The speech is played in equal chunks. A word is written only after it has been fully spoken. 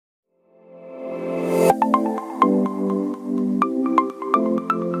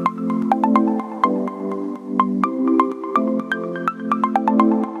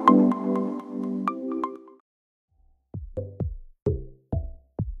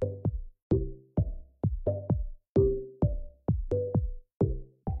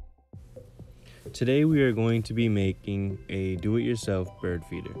Today we are going to be making a do-it-yourself bird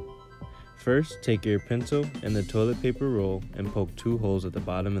feeder. First, take your pencil and the toilet paper roll and poke 2 holes at the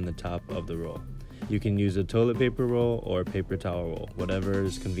bottom and the top of the roll. You can use a toilet paper roll or a paper towel roll, whatever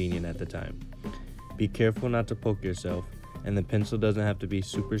is convenient at the time. Be careful not to poke yourself, and the pencil doesn't have to be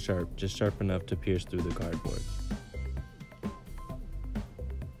super sharp, just sharp enough to pierce through the cardboard.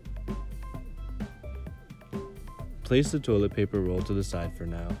 Place the toilet paper roll to the side for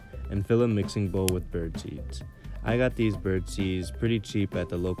now and fill a mixing bowl with bird seeds. I got these bird seeds pretty cheap at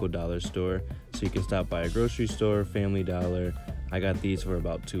the local dollar store, so you can stop by a grocery store, Family Dollar. I got these for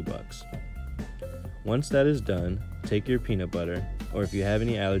about $2. Once that is done, take your peanut butter, or if you have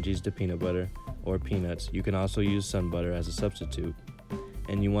any allergies to peanut butter or peanuts, you can also use sun butter as a substitute.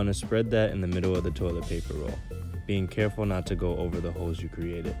 And you want to spread that in the middle of the toilet paper roll, being careful not to go over the holes you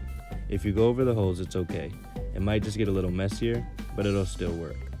created. If you go over the holes, it's okay. It might just get a little messier, but it'll still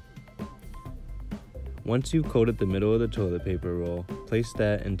work. Once you've coated the middle of the toilet paper roll, place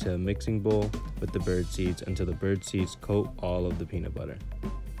that into a mixing bowl with the bird seeds until the bird seeds coat all of the peanut butter.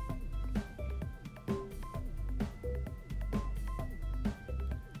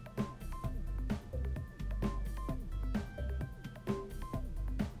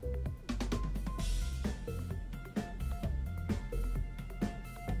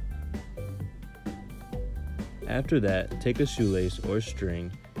 After that, take a shoelace or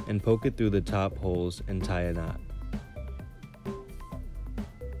string and poke it through the top holes and tie a knot.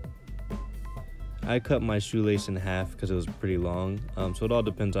 I cut my shoelace in half because it was pretty long, so it all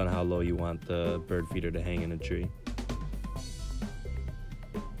depends on how low you want the bird feeder to hang in a tree.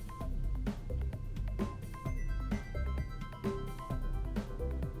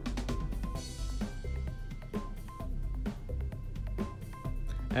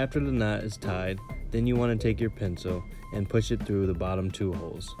 After the knot is tied, then you want to take your pencil and push it through the bottom 2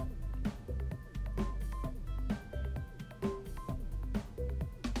 holes.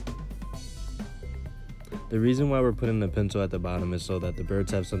 The reason why we're putting the pencil at the bottom is so that the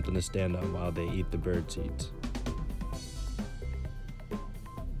birds have something to stand on while they eat the bird seeds.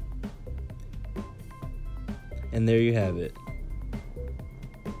 And there you have it.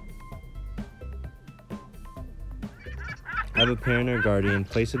 Have a parent or guardian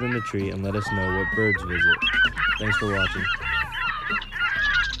place it in the tree and let us know what birds visit. Thanks for watching.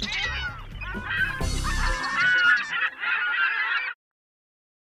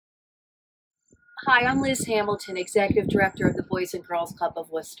 Hi, I'm Liz Hamilton, Executive Director of the Boys and Girls Club of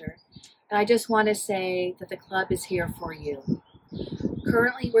Worcester. And I just want to say that the club is here for you.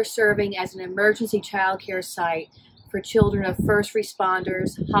 Currently, we're serving as an emergency child care site for children of first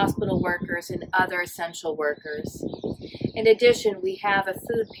responders, hospital workers, and other essential workers. In addition, we have a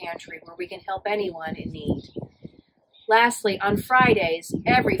food pantry where we can help anyone in need. Lastly, on Fridays,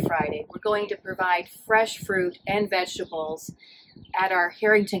 every Friday, we're going to provide fresh fruit and vegetables at our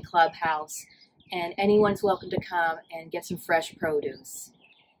Harrington Clubhouse, and anyone's welcome to come and get some fresh produce.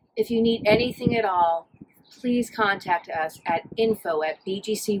 If you need anything at all, please contact us at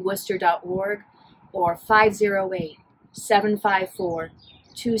info@bgcworcester.org or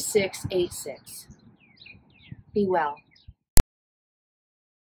 508-754-2686. Be well.